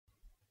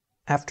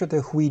After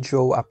the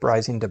Huizhou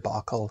Uprising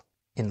debacle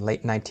in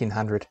late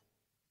 1900,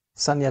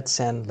 Sun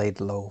Yat-sen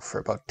laid low for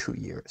about 2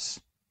 years.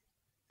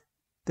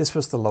 This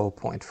was the low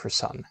point for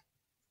Sun.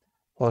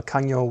 While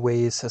Kangyo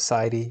Wei's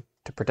society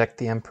to protect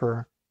the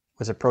emperor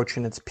was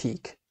approaching its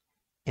peak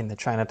in the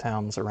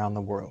Chinatowns around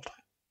the world.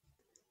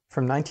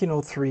 From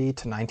 1903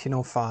 to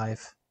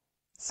 1905,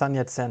 Sun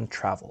Yat-sen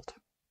traveled.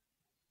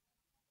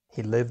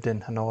 He lived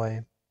in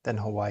Hanoi, then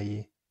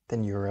Hawaii,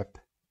 then Europe,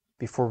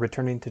 before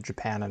returning to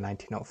Japan in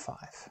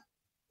 1905.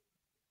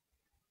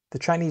 The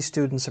Chinese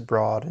students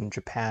abroad in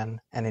Japan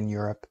and in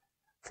Europe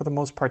for the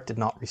most part did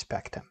not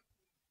respect him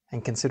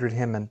and considered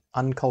him an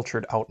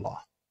uncultured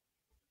outlaw.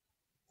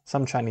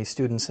 Some Chinese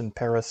students in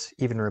Paris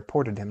even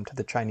reported him to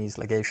the Chinese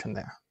legation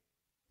there.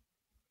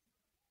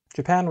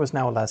 Japan was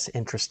now less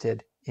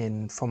interested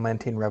in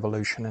fomenting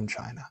revolution in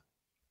China.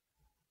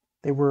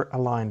 They were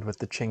aligned with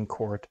the Qing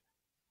court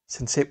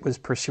since it was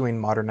pursuing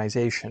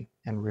modernization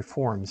and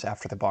reforms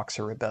after the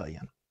Boxer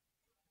Rebellion.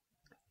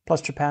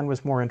 Plus, Japan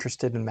was more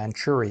interested in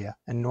Manchuria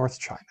and North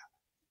China,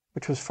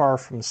 which was far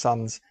from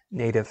Sun's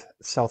native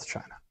South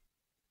China.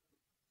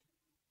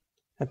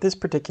 At this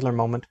particular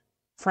moment,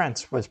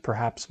 France was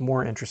perhaps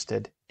more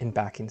interested in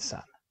backing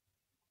Sun.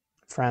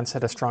 France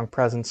had a strong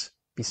presence,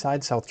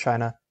 besides South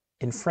China,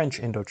 in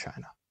French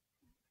Indochina.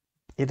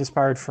 It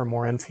aspired for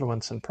more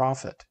influence and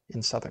profit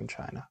in southern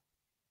China.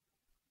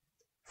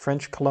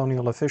 French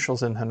colonial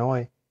officials in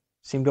Hanoi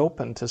seemed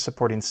open to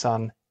supporting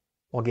Sun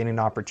while gaining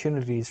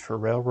opportunities for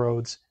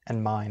railroads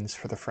and mines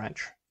for the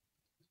French.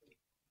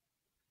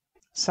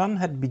 Sun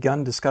had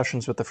begun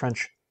discussions with the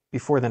French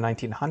before the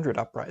 1900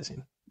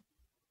 uprising.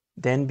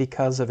 Then,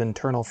 because of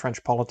internal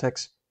French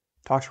politics,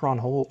 talks were on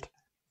hold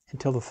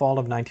until the fall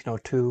of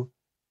 1902,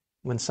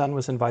 when Sun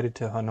was invited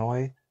to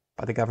Hanoi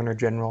by the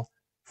Governor-General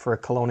for a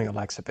colonial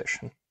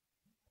exhibition.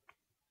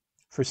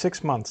 For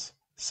 6 months,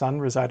 Sun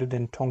resided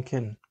in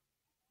Tonkin,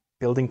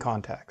 building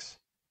contacts.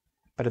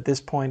 But at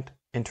this point,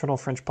 internal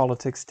French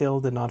politics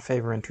still did not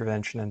favor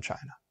intervention in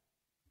China.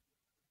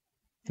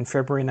 In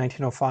February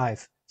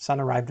 1905, Sun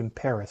arrived in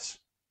Paris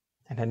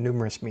and had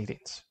numerous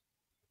meetings.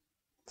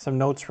 Some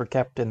notes were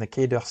kept in the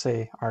Quai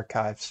d'Orsay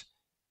archives,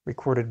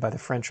 recorded by the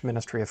French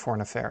Ministry of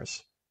Foreign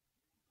Affairs.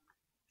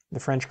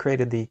 The French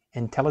created the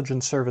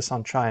Intelligence Service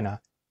on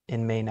China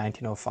in May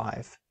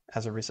 1905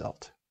 as a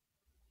result.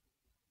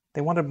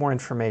 They wanted more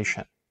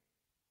information,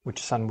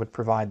 which Sun would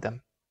provide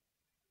them.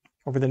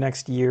 Over the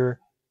next year,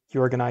 he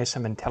organized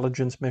some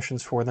intelligence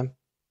missions for them.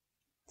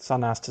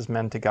 Sun asked his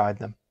men to guide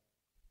them.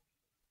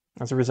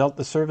 As a result,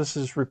 the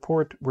service's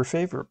report were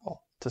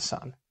favorable to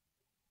Sun.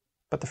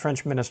 But the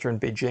French minister in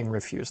Beijing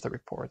refused the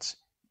reports.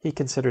 He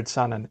considered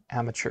Sun an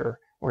amateur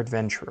or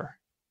adventurer.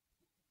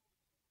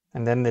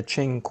 And then the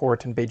Qing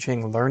court in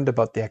Beijing learned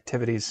about the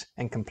activities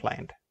and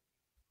complained.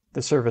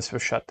 The service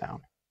was shut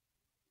down.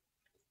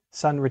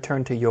 Sun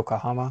returned to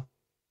Yokohama,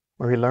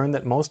 where he learned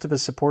that most of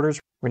his supporters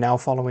were now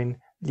following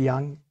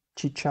Liang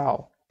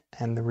Qichao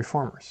and the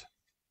reformers.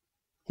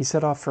 He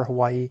set off for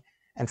Hawaii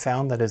and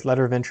found that his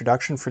letter of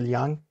introduction for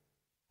Liang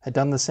had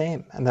done the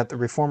same, and that the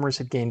reformers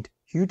had gained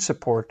huge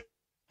support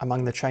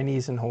among the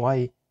Chinese in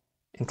Hawaii,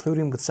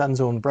 including with Sun's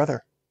own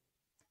brother.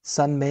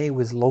 Sun Mei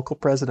was local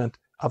president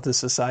of the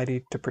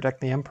Society to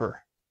Protect the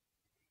Emperor.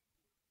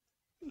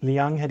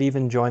 Liang had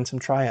even joined some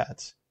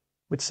triads,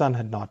 which Sun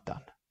had not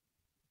done.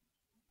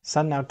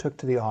 Sun now took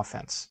to the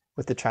offense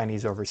with the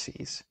Chinese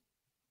overseas.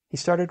 He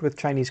started with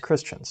Chinese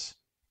Christians.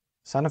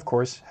 Sun, of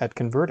course, had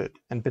converted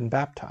and been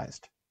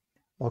baptized,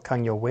 while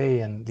Kangyo Wei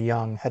and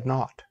Liang had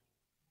not.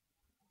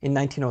 In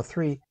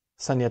 1903,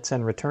 Sun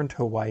Yat-sen returned to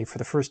Hawaii for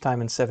the first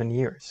time in 7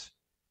 years.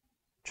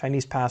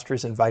 Chinese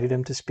pastors invited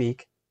him to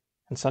speak,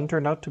 and Sun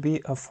turned out to be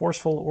a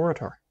forceful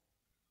orator.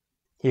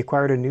 He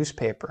acquired a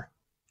newspaper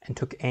and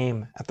took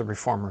aim at the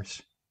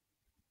reformers.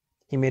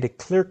 He made a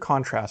clear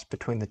contrast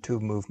between the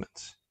two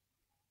movements.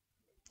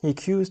 He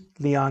accused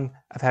Liang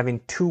of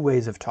having two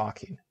ways of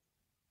talking,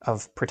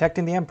 of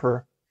protecting the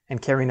emperor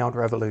and carrying out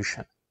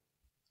revolution.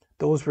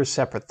 Those were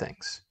separate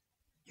things.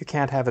 You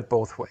can't have it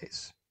both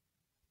ways.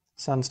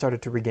 Sun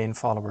started to regain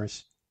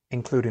followers,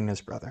 including his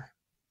brother.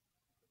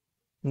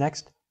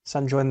 Next,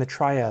 Sun joined the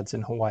triads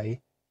in Hawaii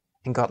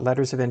and got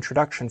letters of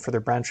introduction for their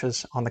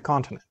branches on the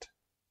continent.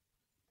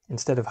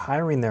 Instead of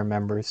hiring their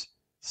members,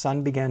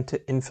 Sun began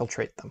to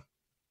infiltrate them.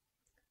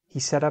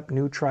 He set up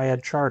new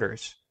triad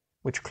charters,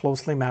 which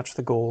closely matched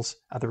the goals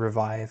of the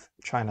Revive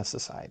China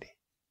Society.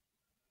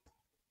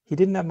 He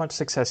didn't have much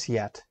success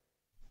yet,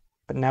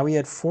 but now he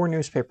had 4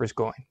 newspapers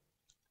going,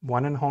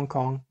 one in Hong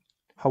Kong,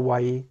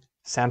 Hawaii,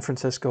 San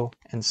Francisco,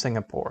 and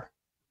Singapore.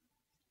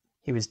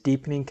 He was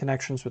deepening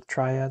connections with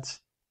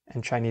triads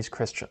and Chinese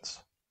Christians,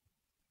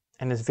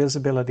 and his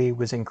visibility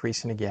was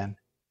increasing again,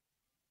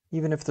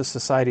 even if the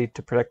Society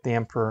to Protect the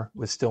Emperor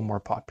was still more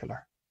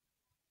popular.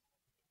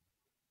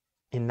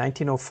 In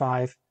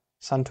 1905,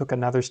 Sun took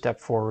another step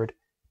forward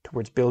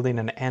towards building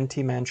an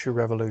anti-Manchu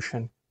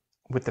revolution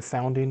with the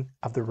founding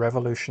of the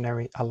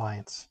Revolutionary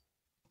Alliance.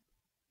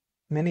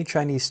 Many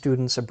Chinese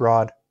students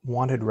abroad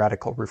wanted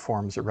radical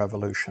reforms or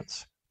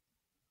revolutions.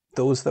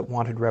 those that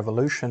wanted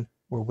revolution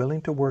were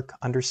willing to work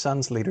under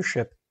Sun's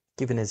leadership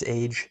given his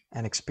age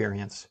and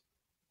experience.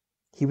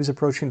 He was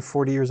approaching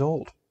 40 years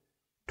old,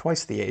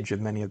 twice the age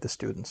of many of the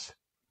students.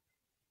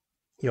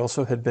 He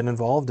also had been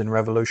involved in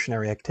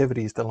revolutionary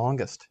activities the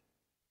longest.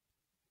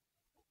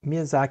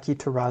 Miyazaki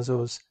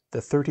Terazo's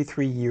The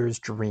 33 Years'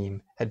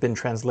 Dream had been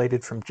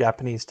translated from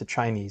Japanese to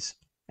Chinese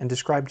and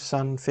described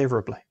Sun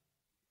favorably.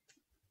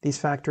 These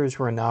factors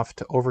were enough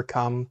to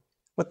overcome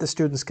what the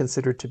students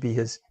considered to be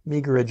his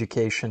meager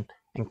education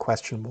and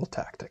questionable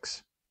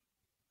tactics.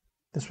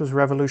 This was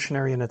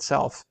revolutionary in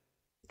itself,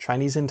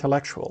 Chinese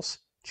intellectuals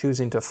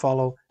choosing to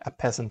follow a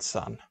peasant's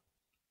son.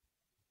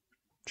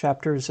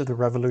 Chapters of the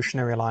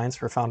Revolutionary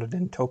Alliance were founded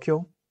in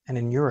Tokyo and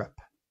in Europe.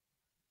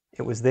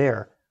 It was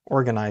there,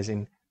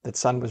 organizing, that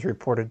Sun was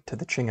reported to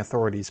the Qing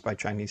authorities by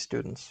Chinese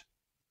students.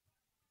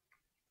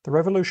 The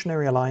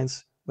Revolutionary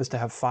Alliance was to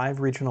have 5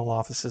 regional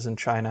offices in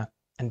China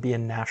and be a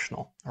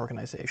national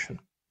organization.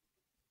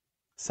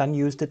 Sun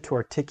used it to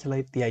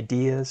articulate the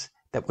ideas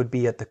that would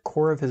be at the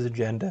core of his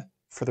agenda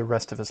for the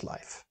rest of his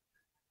life.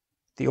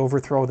 The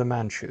overthrow of the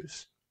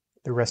Manchus,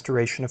 the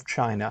restoration of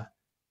China,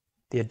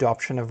 the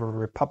adoption of a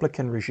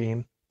republican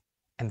regime,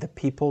 and the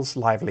people's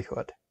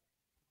livelihood.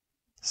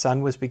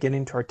 Sun was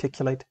beginning to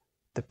articulate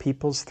the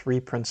people's 3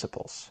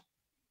 principles.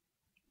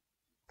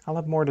 I'll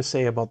have more to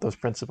say about those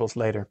principles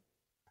later.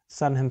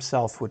 Sun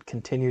himself would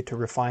continue to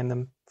refine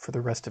them for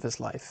the rest of his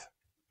life.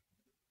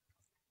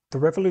 The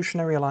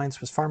Revolutionary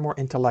Alliance was far more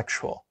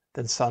intellectual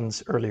than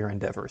Sun's earlier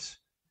endeavors.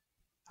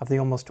 Of the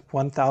almost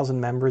 1,000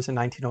 members in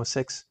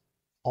 1906,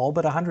 all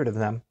but 100 of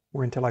them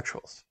were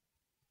intellectuals.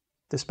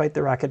 Despite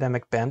their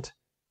academic bent,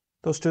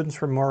 those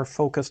students were more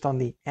focused on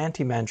the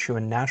anti-Manchu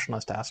and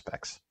nationalist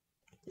aspects.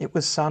 It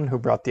was Sun who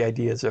brought the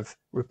ideas of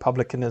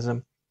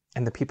republicanism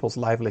and the people's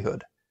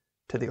livelihood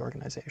to the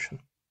organization.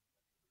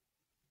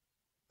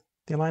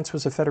 The alliance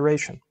was a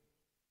federation.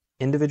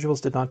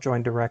 Individuals did not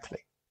join directly.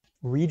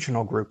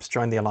 Regional groups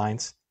joined the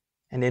alliance,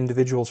 and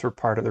individuals were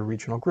part of the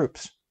regional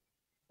groups.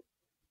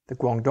 The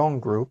Guangdong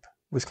group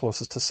was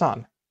closest to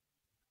Sun.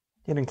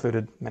 It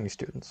included many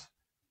students.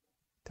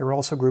 There were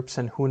also groups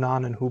in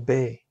Hunan and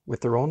Hubei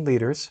with their own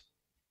leaders,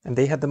 and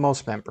they had the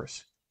most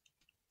members.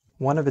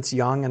 One of its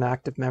young and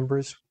active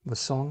members was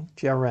Song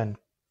Jiaren,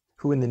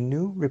 who in the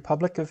new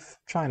Republic of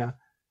China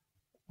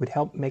would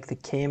help make the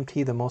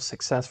KMT the most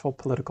successful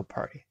political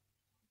party.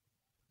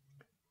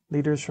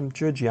 Leaders from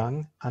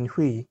Zhejiang and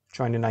Anhui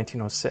joined in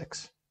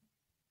 1906.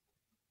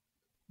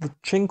 The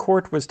Qing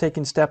court was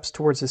taking steps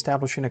towards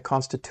establishing a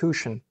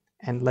constitution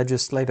and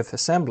legislative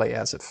assembly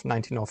as of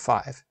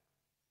 1905,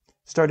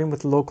 starting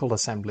with local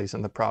assemblies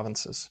in the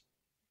provinces.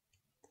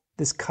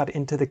 This cut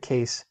into the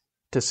case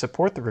to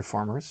support the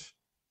reformers,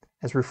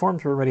 as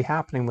reforms were already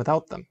happening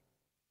without them.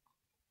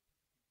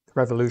 The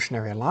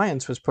Revolutionary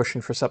Alliance was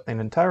pushing for something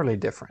entirely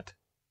different: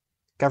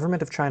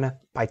 government of China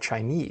by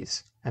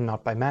Chinese and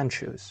not by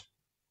Manchus.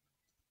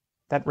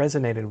 That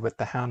resonated with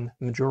the Han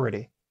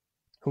majority,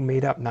 who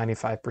made up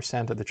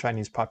 95% of the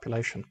Chinese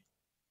population.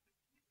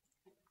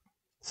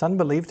 Sun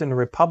believed in a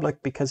republic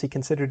because he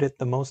considered it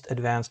the most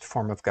advanced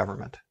form of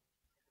government.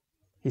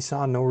 He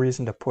saw no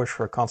reason to push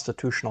for a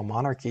constitutional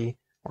monarchy,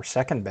 or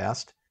second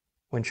best,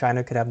 when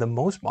China could have the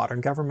most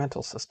modern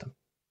governmental system.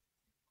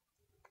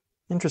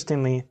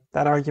 Interestingly,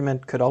 that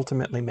argument could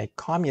ultimately make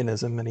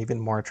communism an even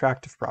more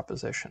attractive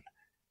proposition,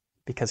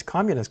 because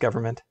communist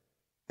government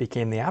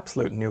became the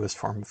absolute newest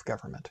form of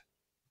government.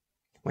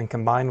 When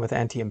combined with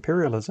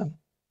anti-imperialism,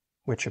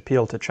 which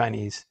appealed to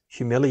Chinese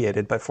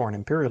humiliated by foreign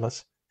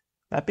imperialists,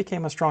 that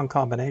became a strong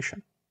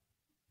combination.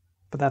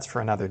 But that's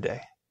for another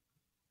day.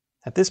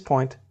 At this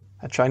point,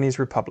 a Chinese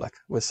republic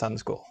was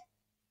Sun's goal.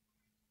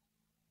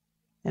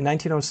 In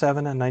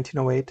 1907 and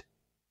 1908,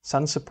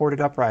 Sun supported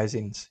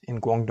uprisings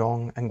in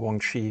Guangdong and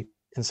Guangxi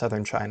in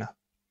southern China.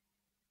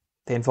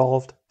 They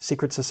involved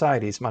secret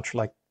societies, much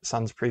like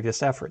Sun's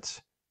previous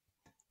efforts.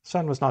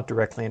 Sun was not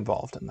directly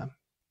involved in them.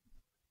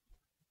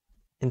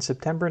 In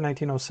September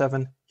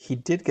 1907, he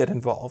did get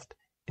involved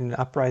in an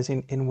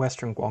uprising in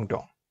western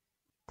Guangdong,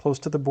 close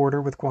to the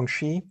border with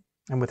Guangxi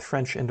and with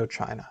French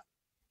Indochina.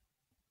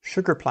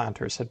 Sugar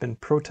planters had been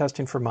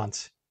protesting for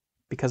months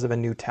because of a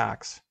new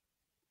tax.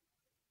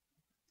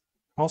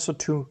 Also,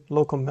 2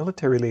 local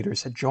military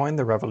leaders had joined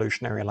the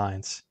Revolutionary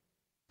Alliance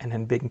and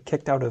had been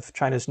kicked out of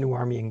China's new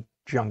army in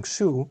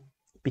Jiangsu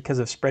because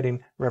of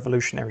spreading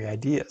revolutionary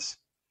ideas.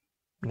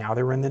 Now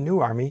they were in the new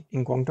army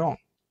in Guangdong.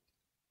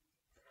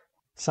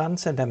 Sun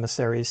sent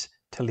emissaries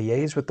to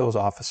liaise with those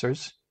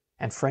officers,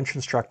 and French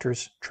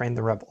instructors trained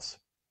the rebels.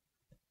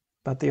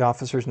 But the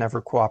officers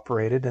never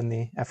cooperated, and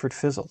the effort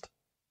fizzled.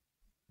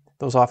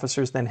 Those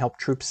officers then helped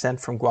troops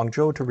sent from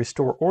Guangzhou to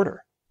restore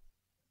order.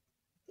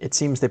 It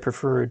seems they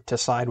preferred to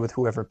side with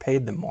whoever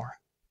paid them more.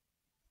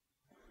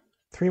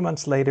 3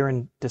 months later,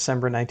 in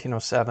December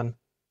 1907,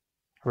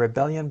 a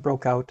rebellion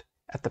broke out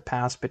at the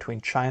pass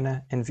between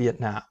China and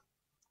Vietnam,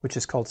 which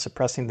is called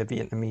suppressing the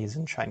Vietnamese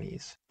in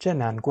Chinese,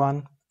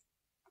 Jiannanguan.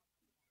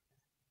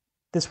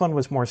 This one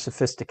was more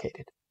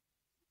sophisticated.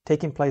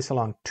 taking place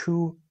along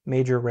two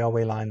major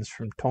railway lines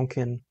from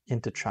Tonkin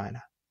into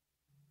China.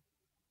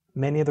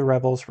 Many of the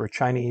rebels were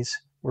Chinese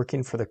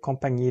working for the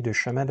Compagnie de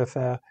Chemin de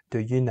Fer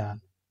de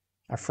Yunnan,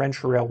 a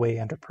French railway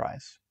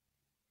enterprise.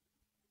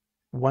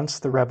 Once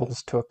the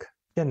rebels took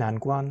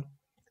Nanguan,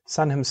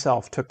 Sun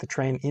himself took the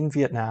train in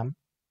Vietnam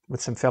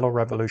with some fellow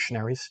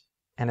revolutionaries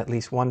and at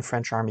least one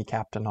French army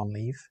captain on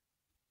leave.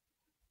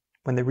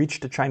 When they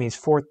reached a Chinese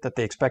fort that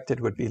they expected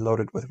would be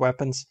loaded with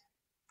weapons,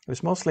 it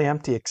was mostly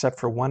empty except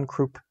for one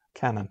Krupp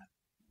cannon.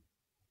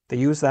 They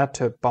used that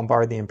to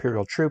bombard the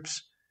imperial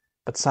troops,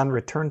 but Sun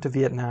returned to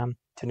Vietnam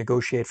to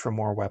negotiate for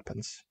more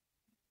weapons.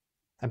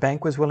 A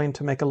bank was willing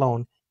to make a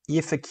loan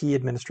if a key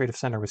administrative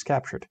center was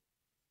captured.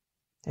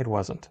 It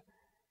wasn't,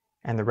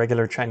 and the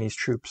regular Chinese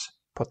troops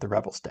put the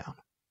rebels down.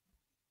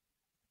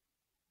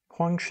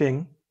 Huang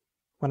Xing,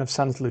 one of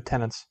Sun's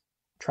lieutenants,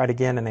 tried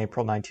again in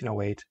April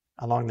 1908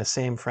 along the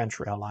same French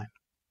rail line.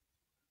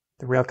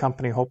 The rail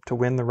company hoped to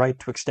win the right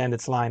to extend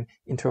its line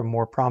into a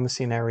more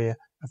promising area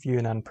of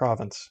Yunnan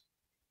province.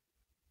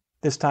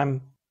 This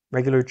time,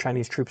 regular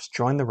Chinese troops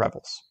joined the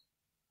rebels.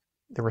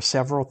 There were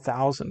several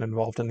thousand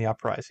involved in the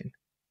uprising.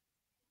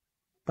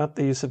 But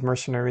the use of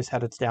mercenaries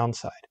had its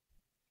downside.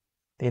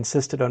 They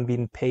insisted on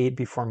being paid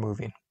before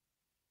moving.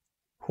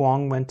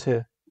 Huang went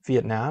to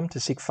Vietnam to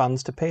seek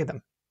funds to pay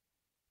them.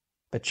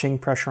 But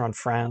Qing pressure on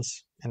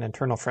France and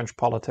internal French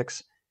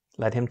politics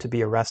led him to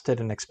be arrested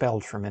and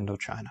expelled from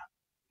Indochina.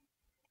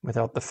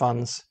 Without the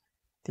funds,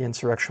 the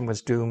insurrection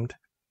was doomed,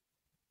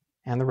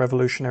 and the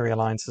Revolutionary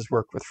Alliance's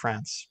work with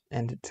France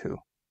ended too.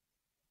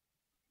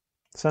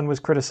 Sun was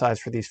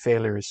criticized for these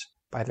failures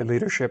by the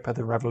leadership of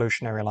the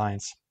Revolutionary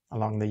Alliance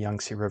along the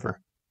Yangtze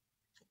River.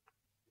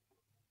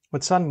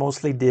 What Sun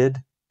mostly did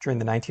during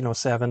the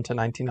 1907 to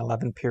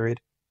 1911 period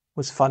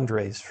was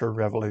fundraise for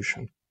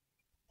revolution.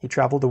 He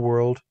traveled the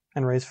world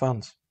and raised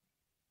funds.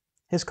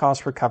 His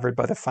costs were covered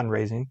by the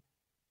fundraising,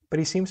 but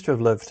he seems to have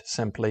lived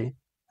simply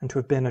and to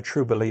have been a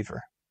true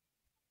believer.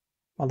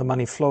 While the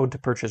money flowed to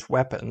purchase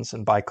weapons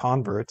and buy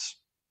converts,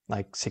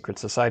 like secret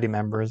society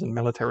members and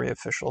military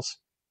officials,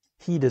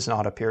 he does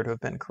not appear to have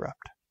been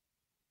corrupt.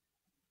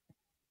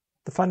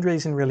 The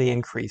fundraising really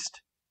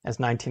increased as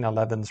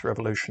 1911's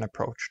revolution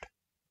approached.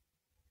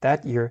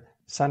 That year,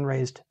 Sun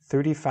raised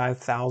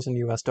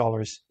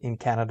 $35,000 in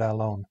Canada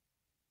alone.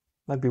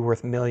 That'd be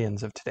worth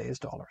millions of today's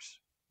dollars.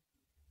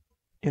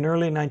 In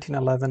early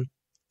 1911,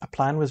 a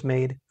plan was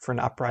made for an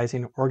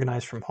uprising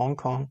organized from Hong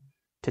Kong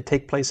to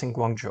take place in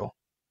Guangdong.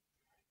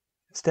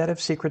 Instead of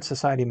secret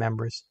society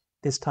members,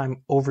 this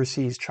time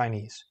overseas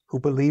Chinese, who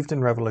believed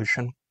in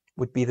revolution,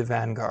 would be the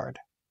vanguard.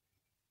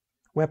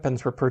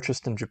 Weapons were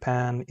purchased in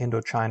Japan,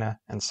 Indochina,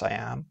 and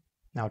Siam,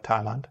 now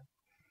Thailand.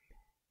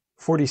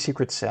 40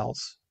 secret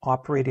cells,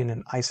 operating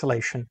in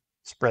isolation,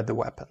 spread the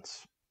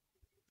weapons.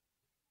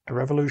 A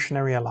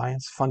revolutionary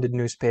alliance funded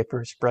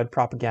newspapers, spread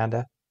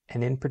propaganda,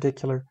 and in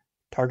particular,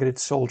 targeted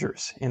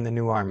soldiers in the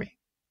new army.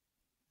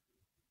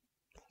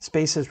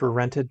 Spaces were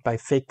rented by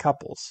fake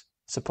couples,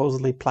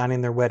 supposedly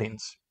planning their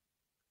weddings.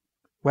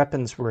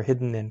 Weapons were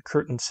hidden in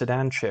curtained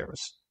sedan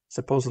chairs,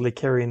 supposedly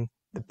carrying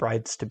the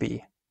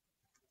brides-to-be.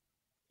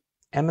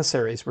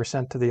 Emissaries were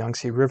sent to the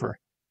Yangtze River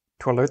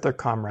to alert their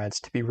comrades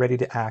to be ready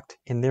to act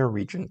in their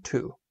region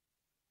too.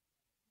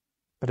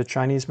 But a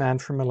Chinese man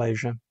from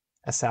Malaysia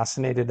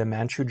assassinated a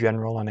Manchu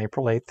general on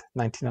April 8,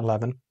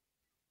 1911,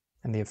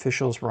 and the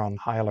officials were on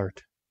high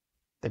alert.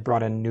 They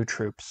brought in new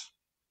troops.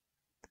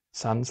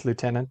 Sun's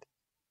lieutenant,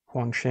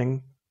 Huang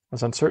Xing,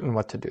 was uncertain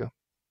what to do.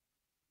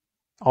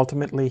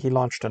 Ultimately, he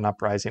launched an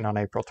uprising on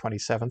April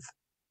 27th.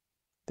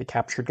 They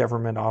captured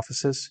government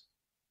offices,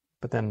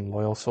 but then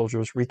loyal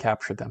soldiers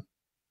recaptured them.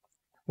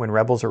 When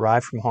rebels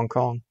arrived from Hong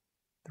Kong,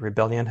 the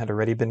rebellion had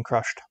already been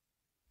crushed.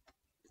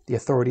 The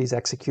authorities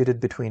executed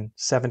between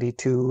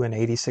 72 and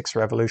 86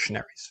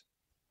 revolutionaries,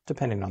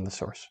 depending on the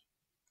source.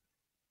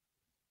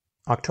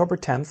 October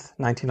 10th,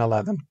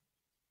 1911,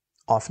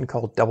 often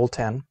called Double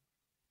 10,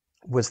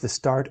 was the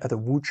start of the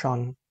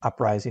Wuchang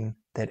Uprising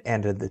that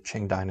ended the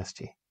Qing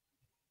dynasty.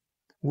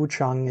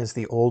 Wuchang is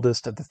the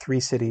oldest of the three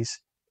cities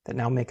that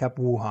now make up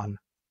Wuhan,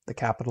 the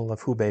capital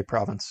of Hubei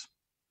province.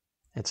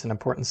 It's an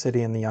important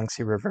city in the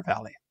Yangtze River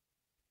Valley.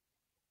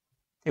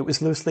 It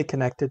was loosely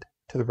connected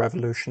to the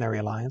Revolutionary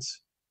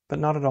Alliance, but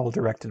not at all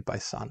directed by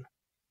Sun.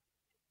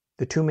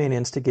 The two main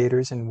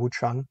instigators in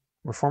Wuchang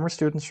were former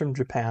students from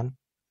Japan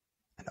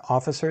and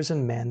officers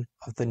and men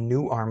of the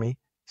new army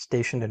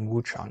stationed in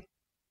Wuchang.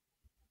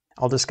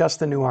 I'll discuss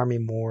the new army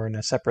more in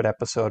a separate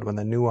episode when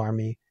the new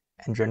army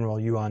and General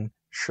Yuan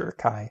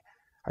Shikai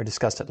are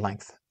discussed at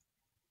length.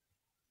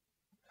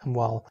 And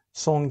while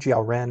Song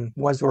Jiaoren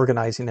was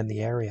organizing in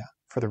the area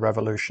for the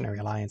Revolutionary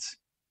Alliance,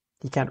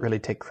 he can't really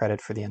take credit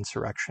for the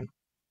insurrection.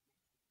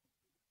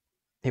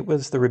 It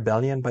was the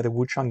rebellion by the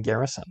Wuchang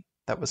garrison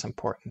that was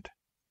important.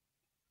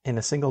 In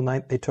a single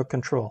night, they took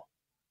control.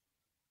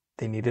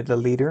 They needed a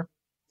leader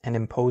and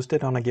imposed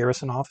it on a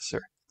garrison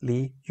officer,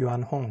 Li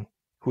Yuanhong,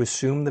 who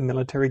assumed the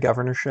military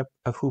governorship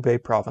of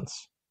Hubei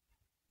province.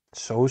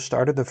 So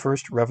started the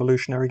first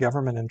revolutionary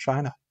government in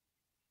China.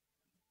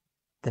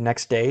 The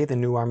next day, the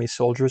new army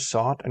soldiers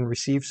sought and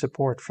received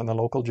support from the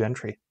local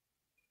gentry.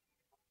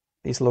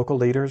 These local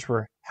leaders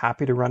were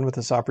happy to run with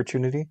this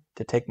opportunity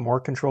to take more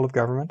control of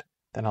government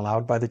than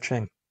allowed by the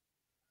Qing.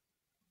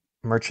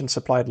 Merchants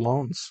supplied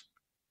loans,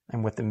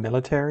 and with the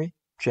military,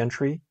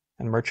 gentry,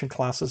 and merchant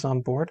classes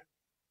on board,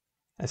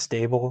 a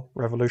stable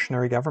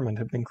revolutionary government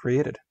had been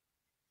created.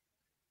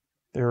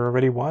 There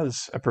already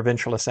was a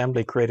provincial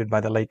assembly created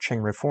by the late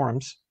Qing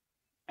reforms,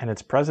 and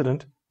its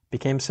president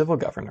became civil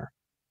governor,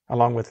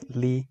 along with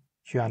Li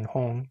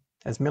Yuanhong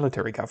as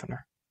military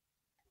governor.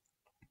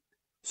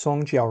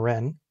 Song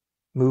Jiaoren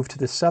moved to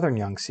the southern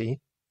Yangtze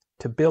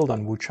to build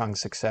on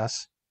Wuchang's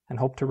success and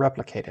hoped to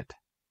replicate it.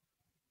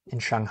 In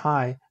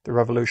Shanghai, the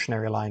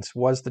Revolutionary Alliance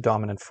was the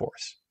dominant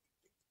force,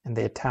 and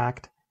they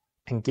attacked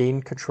and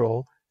gained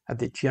control of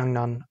the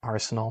Jiangnan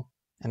arsenal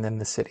and then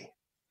the city.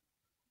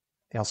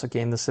 They also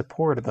gained the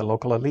support of the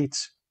local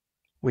elites,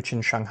 which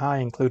in Shanghai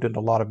included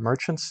a lot of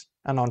merchants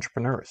and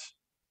entrepreneurs,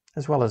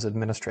 as well as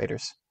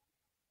administrators.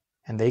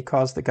 And they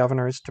caused the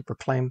governors to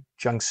proclaim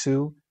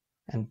Jiangsu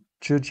and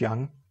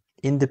Zhejiang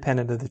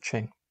independent of the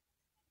Qing.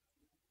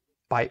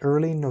 By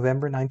early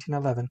November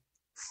 1911,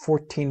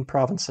 14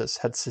 provinces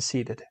had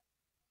seceded.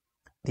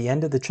 The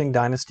end of the Qing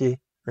dynasty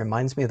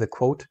reminds me of the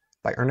quote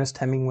by Ernest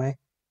Hemingway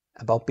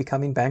about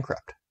becoming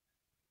bankrupt.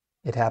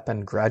 It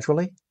happened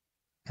gradually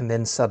and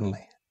then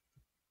suddenly.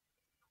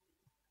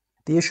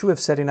 The issue of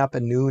setting up a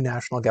new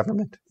national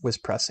government was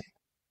pressing.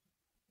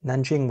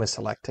 Nanjing was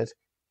selected,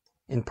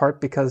 in part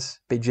because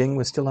Beijing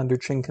was still under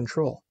Qing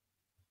control.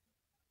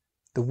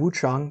 The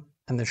Wuchang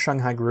and the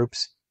Shanghai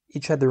groups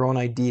each had their own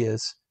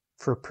ideas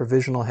for a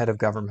provisional head of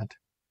government.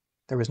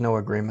 There was no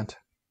agreement.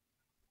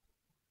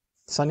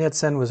 Sun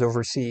Yat-sen was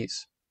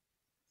overseas.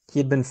 He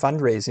had been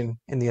fundraising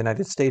in the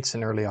United States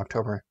in early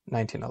October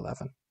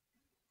 1911.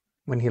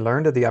 When he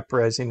learned of the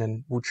uprising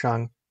in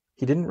Wuchang,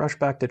 he didn't rush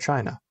back to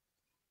China.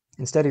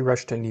 Instead, he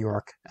rushed to New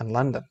York and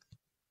London.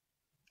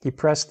 He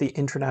pressed the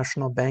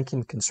International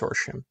Banking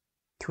Consortium,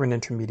 through an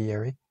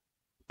intermediary,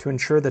 to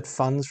ensure that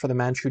funds for the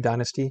Manchu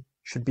dynasty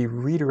should be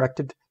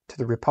redirected to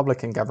the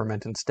Republican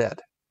government instead.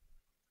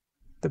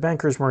 The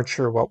bankers weren't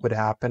sure what would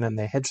happen, and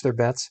they hedged their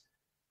bets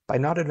by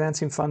not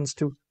advancing funds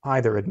to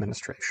either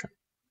administration.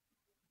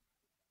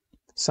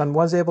 Sun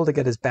was able to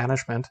get his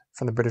banishment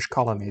from the British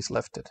colonies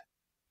lifted.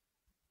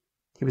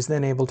 He was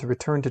then able to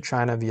return to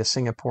China via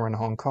Singapore and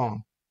Hong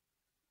Kong.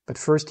 But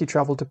first he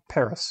traveled to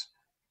Paris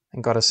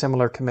and got a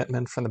similar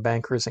commitment from the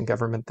bankers and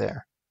government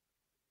there.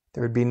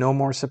 There would be no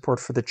more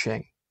support for the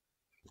Qing,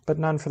 but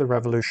none for the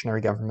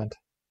revolutionary government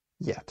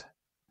yet.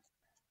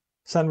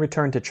 Sun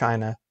returned to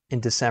China in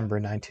December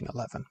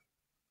 1911.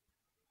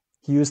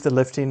 He used the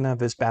lifting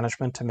of his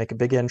banishment to make a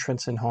big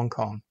entrance in Hong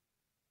Kong.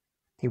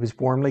 He was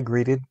warmly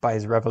greeted by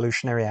his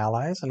revolutionary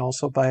allies and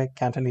also by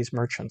Cantonese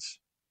merchants.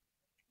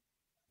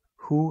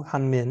 Hu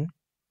Hanmin,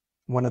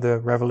 one of the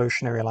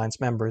Revolutionary Alliance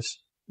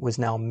members, was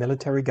now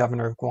military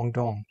governor of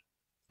Guangdong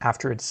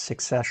after its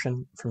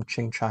succession from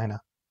Qing China.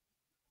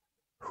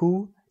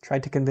 Hu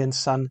tried to convince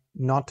Sun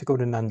not to go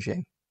to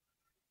Nanjing.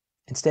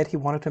 Instead, he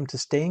wanted him to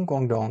stay in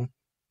Guangdong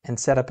and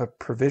set up a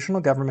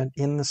provisional government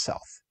in the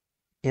south,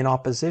 in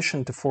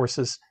opposition to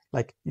forces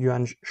like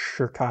Yuan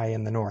Shikai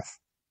in the north.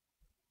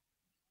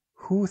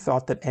 Hu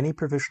thought that any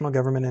provisional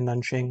government in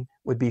Nanjing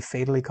would be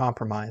fatally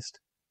compromised,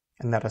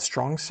 and that a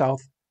strong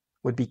south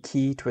would be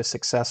key to a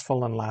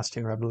successful and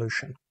lasting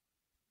revolution.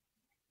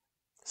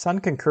 Sun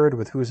concurred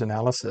with Hu's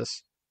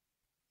analysis,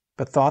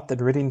 but thought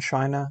that ridding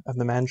China of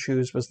the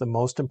Manchus was the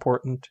most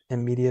important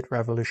immediate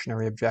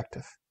revolutionary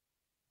objective.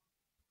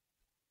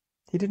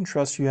 He didn't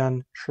trust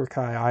Yuan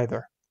Shikai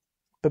either,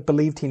 but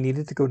believed he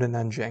needed to go to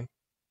Nanjing.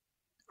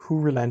 Hu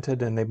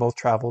relented, and they both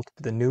traveled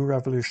to the new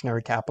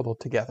revolutionary capital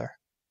together.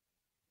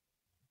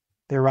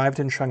 They arrived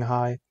in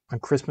Shanghai on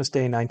Christmas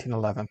Day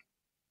 1911.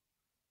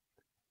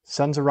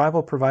 Sun's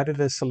arrival provided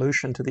a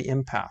solution to the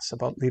impasse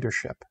about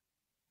leadership.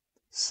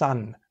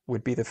 Sun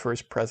would be the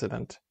first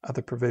president of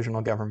the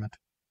provisional government.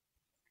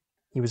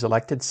 He was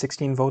elected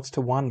 16 votes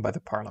to 1 by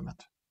the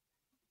parliament.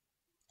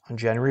 On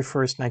January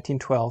 1st,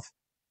 1912,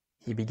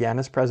 he began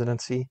his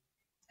presidency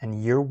in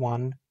year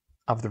 1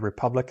 of the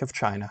Republic of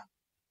China.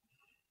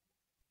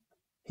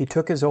 He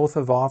took his oath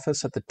of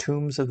office at the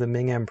tombs of the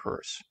Ming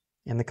emperors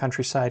in the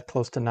countryside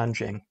close to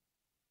Nanjing.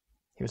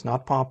 He was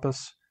not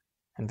pompous,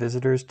 and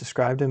visitors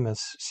described him as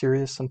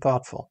serious and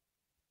thoughtful.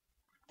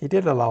 He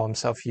did allow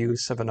himself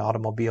use of an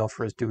automobile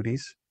for his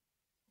duties.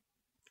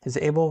 His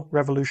able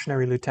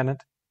revolutionary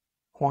lieutenant,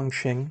 Huang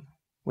Xing,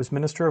 was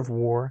Minister of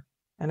War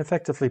and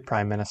effectively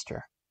Prime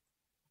Minister.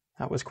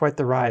 That was quite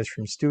the rise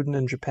from student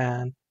in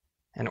Japan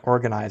and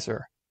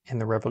organizer in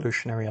the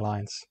Revolutionary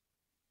Alliance.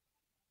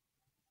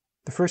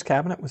 The first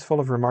cabinet was full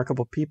of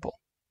remarkable people,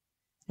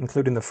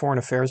 including the Foreign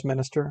Affairs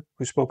Minister,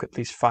 who spoke at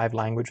least 5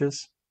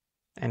 languages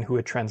and who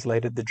had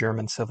translated the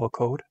German Civil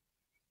Code,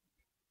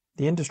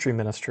 the Industry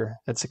Minister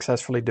that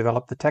successfully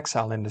developed the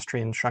textile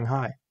industry in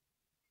Shanghai,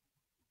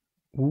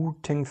 Wu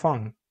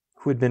Tingfeng,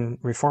 who had been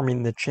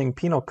reforming the Qing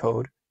Penal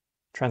Code,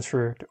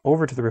 transferred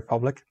over to the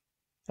Republic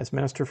as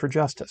Minister for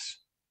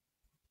Justice,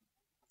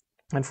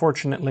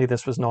 Unfortunately,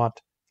 this was not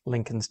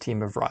Lincoln's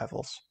team of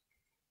rivals.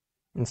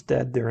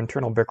 Instead, their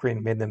internal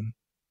bickering made them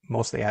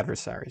mostly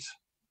adversaries.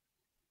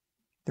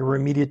 There were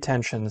immediate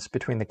tensions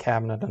between the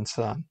cabinet and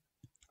Sun,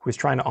 who was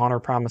trying to honor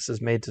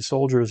promises made to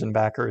soldiers and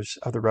backers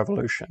of the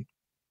revolution.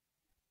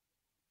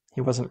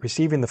 He wasn't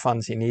receiving the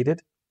funds he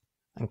needed,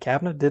 and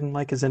cabinet didn't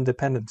like his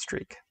independent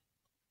streak.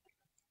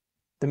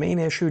 The main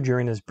issue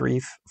during his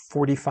brief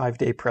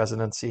 45-day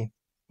presidency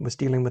was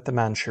dealing with the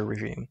Manchu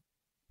regime.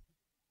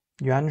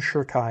 Yuan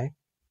Shikai,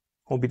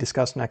 who will be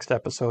discussed next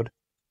episode,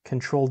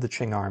 controlled the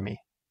Qing army,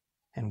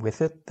 and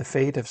with it the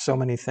fate of so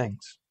many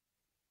things.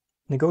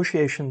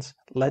 Negotiations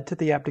led to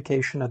the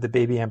abdication of the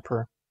baby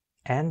emperor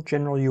and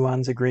General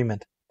Yuan's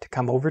agreement to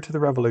come over to the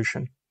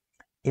revolution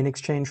in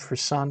exchange for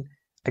Sun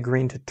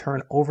agreeing to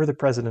turn over the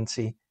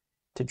presidency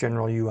to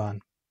General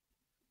Yuan.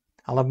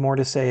 I'll have more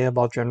to say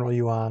about General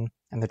Yuan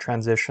and the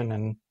transition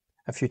in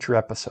a future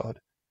episode.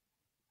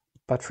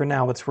 But for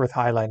now, it's worth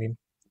highlighting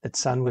that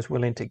Sun was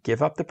willing to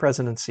give up the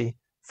presidency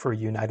for a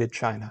united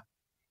China.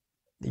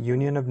 The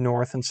union of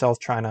North and South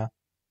China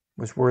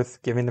was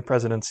worth giving the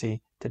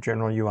presidency to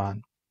General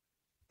Yuan.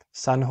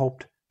 Sun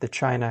hoped that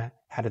China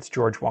had its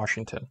George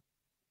Washington.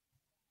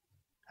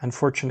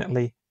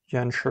 Unfortunately,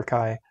 Yuan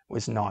Shikai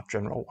was not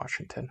General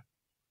Washington.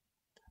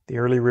 The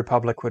early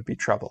republic would be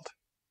troubled.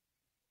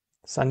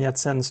 Sun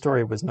Yat-sen's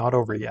story was not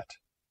over yet.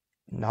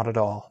 Not at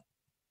all.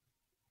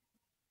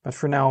 But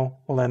for now,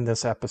 we'll end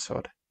this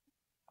episode.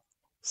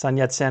 Sun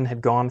Yat-sen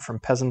had gone from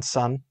peasant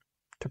son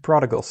to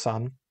prodigal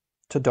son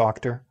to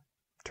doctor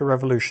to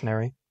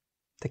revolutionary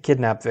to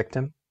kidnap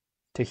victim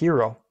to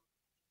hero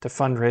to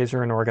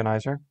fundraiser and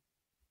organizer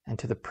and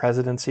to the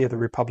presidency of the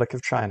Republic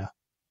of China.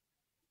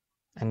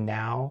 And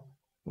now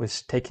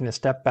was taking a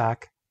step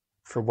back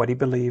for what he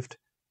believed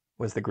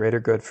was the greater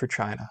good for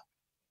China.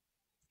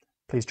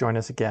 Please join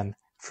us again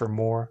for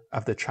more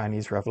of the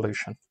Chinese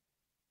Revolution.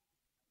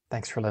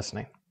 Thanks for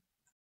listening.